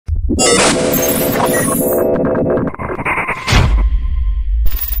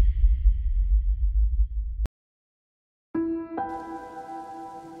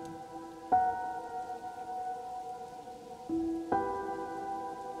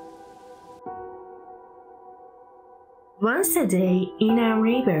Once a day, in our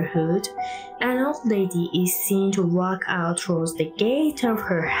neighborhood, an old lady is seen to walk out towards the gate of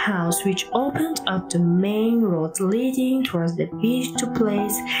her house, which opened up the main road leading towards the beach to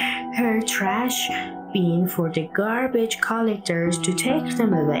place her trash bin for the garbage collectors to take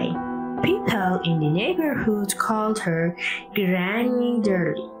them away. People in the neighborhood called her Granny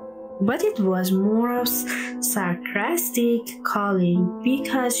Dirty, but it was more of sarcastic calling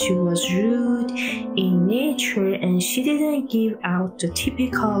because she was rude in nature and she didn't give out the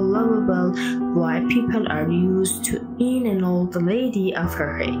typical lovable vibe people are used to in an old lady of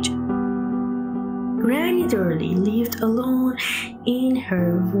her age. Granny Dirty lived alone in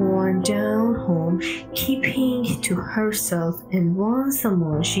her worn-down home, keeping to herself, and once a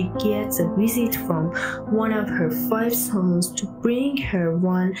month she gets a visit from one of her 5 sons to bring her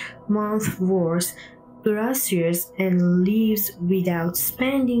 1 month's worth groceries and leaves without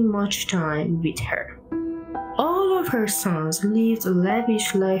spending much time with her. All of her sons lived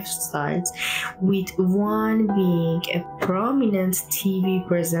lavish lifestyles, with one being a prominent TV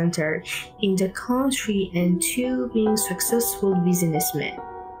presenter in the country and 2 being successful businessmen.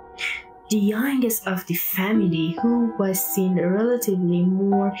 The youngest of the family, who was seen relatively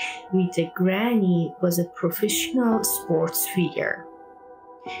more with the granny, was a professional sports figure.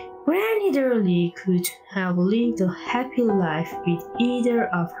 Granny Dirty could have lived a happy life with either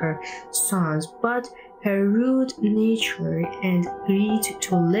of her sons, but her rude nature and greed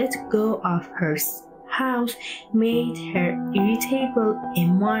to let go of her house made her irritable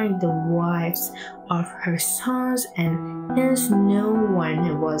among the wives of her sons, and hence no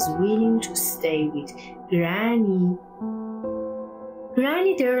one was willing to stay with Granny.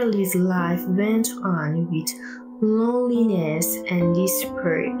 Granny Dirty's life went on with loneliness and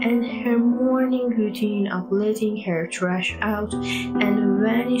despair, and her morning routine of letting her trash out and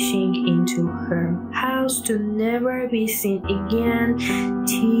vanishing into her house to never be seen again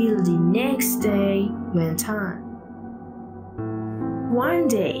till the next day went on. One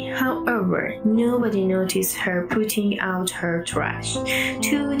day, however, nobody noticed her putting out her trash.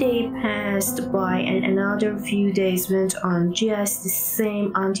 2 days passed by and another few days went on just the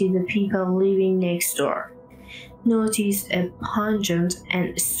same until the people living next door noticed a pungent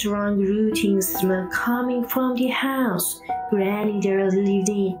and strong rotting smell coming from the house Granny Dirty lived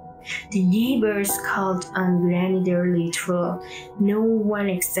in. The neighbors called on Granny Dirty through no one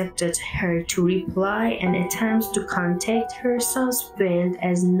accepted her to reply, and attempts to contact her sons failed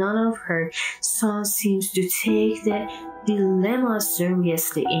as none of her sons seemed to take the dilemma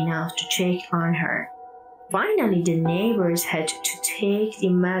seriously enough to check on her. Finally, the neighbors had to take the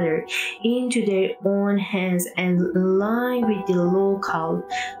matter into their own hands and line with the local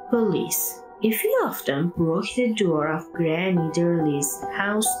police. A few of them broke the door of Granny Dirty's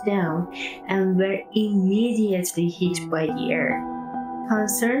house down and were immediately hit by the air,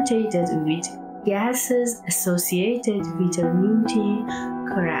 concentrated with gases associated with a routine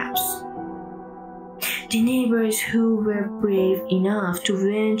collapse. The neighbors who were brave enough to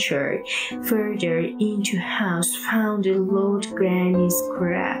venture further into the house found the Lord Granny's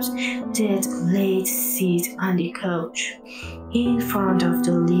corpse dead laid seated on the couch in front of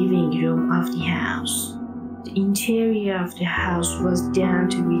the living room of the house. The interior of the house was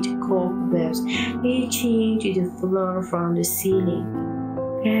damp with cobwebs reaching to the floor from the ceiling.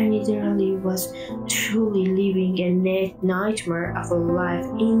 Granny Dirty was truly living a nightmare of a life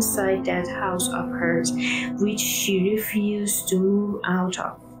inside that house of hers, which she refused to move out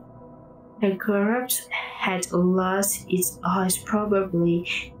of. Her corpse had lost its eyes, probably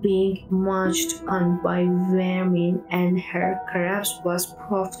being munched on by vermin, and her corpse was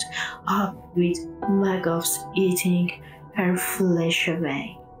puffed up with maggots eating her flesh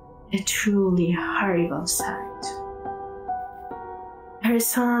away. A truly horrible sight. Her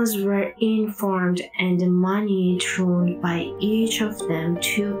sons were informed, and the money thrown by each of them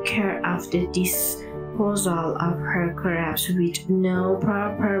took care of the disposal of her corpse with no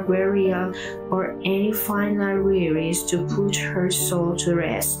proper burial or any final rituals to put her soul to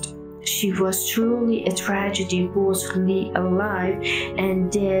rest. She was truly a tragedy, both alive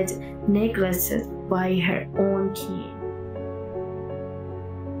and dead, neglected by her own kin.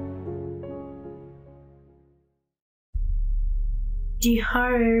 The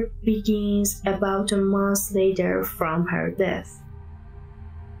horror begins about a month later from her death.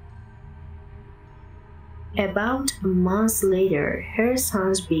 About a month later, her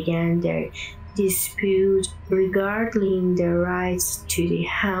sons began their dispute regarding the rights to the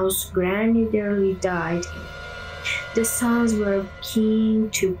house Granny nearly died in. The sons were keen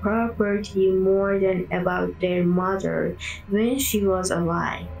to property more than about their mother when she was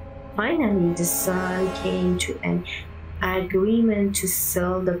alive. Finally, the son came to an agreement to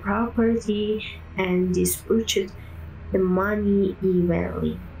sell the property and distribute the money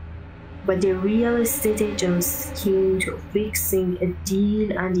evenly. But the real estate agent's scheme to fixing a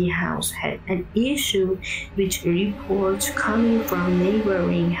deal on the house had an issue, with reports coming from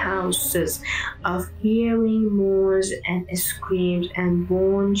neighboring houses of hearing moans and screams and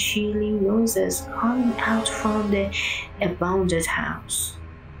bone-chilling noises coming out from the abandoned house.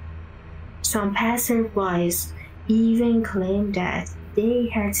 Some passersby even claimed that they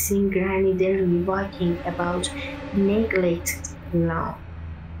had seen Granny daily walking about neglected lawn.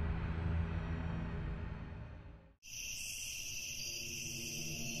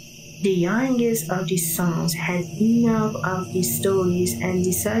 The youngest of the sons had enough of these stories and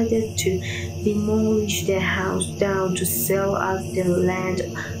decided to demolish the house down to sell off the land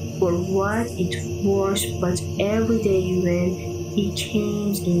for what it was. But every day when he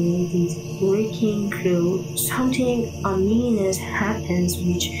came in his wrecking crew, something ominous happens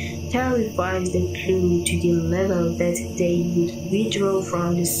which terrifies the crew to the level that they would withdraw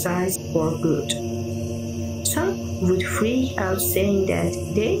from the site for good. Some would freak out saying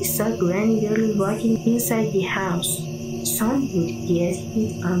that they saw Granny barely walking inside the house. Some would get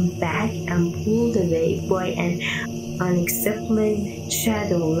hit on back and pulled away by an unsettling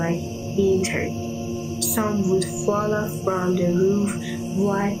shadow like entering. Some would fall off from the roof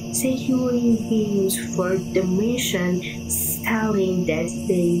while securing beams for the mission, telling that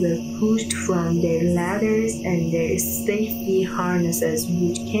they were pushed from their ladders and their safety harnesses,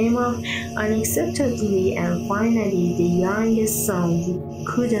 which came off unacceptably. And finally, the youngest son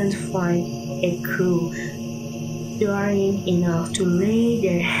couldn't find a crew daring enough to lay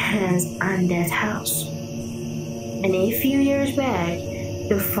their hands on that house. And a few years back,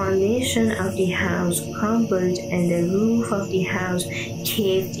 the foundation of the house crumbled and the roof of the house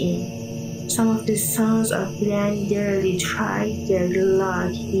caved in. Some of the sons of Granny dearly tried their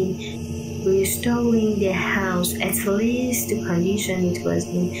luck in restoring the house, at least the condition it was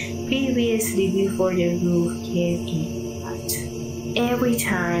in previously before the roof caved in. But every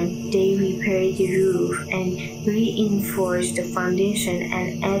time they repaired the roof and reinforced the foundation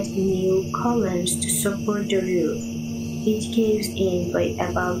and add new columns to support the roof, it caves in by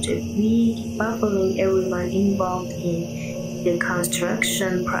about a week, baffling everyone involved in the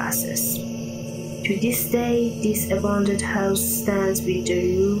construction process. To this day, this abandoned house stands with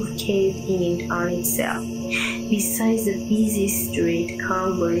the roof caved in on itself, besides the busy street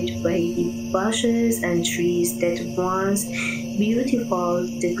covered by the bushes and trees that once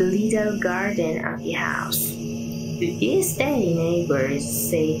beautified the little garden of the house. To this day, neighbors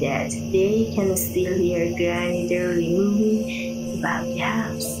say that they can still hear Granny daily moving about the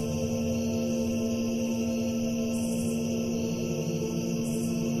house.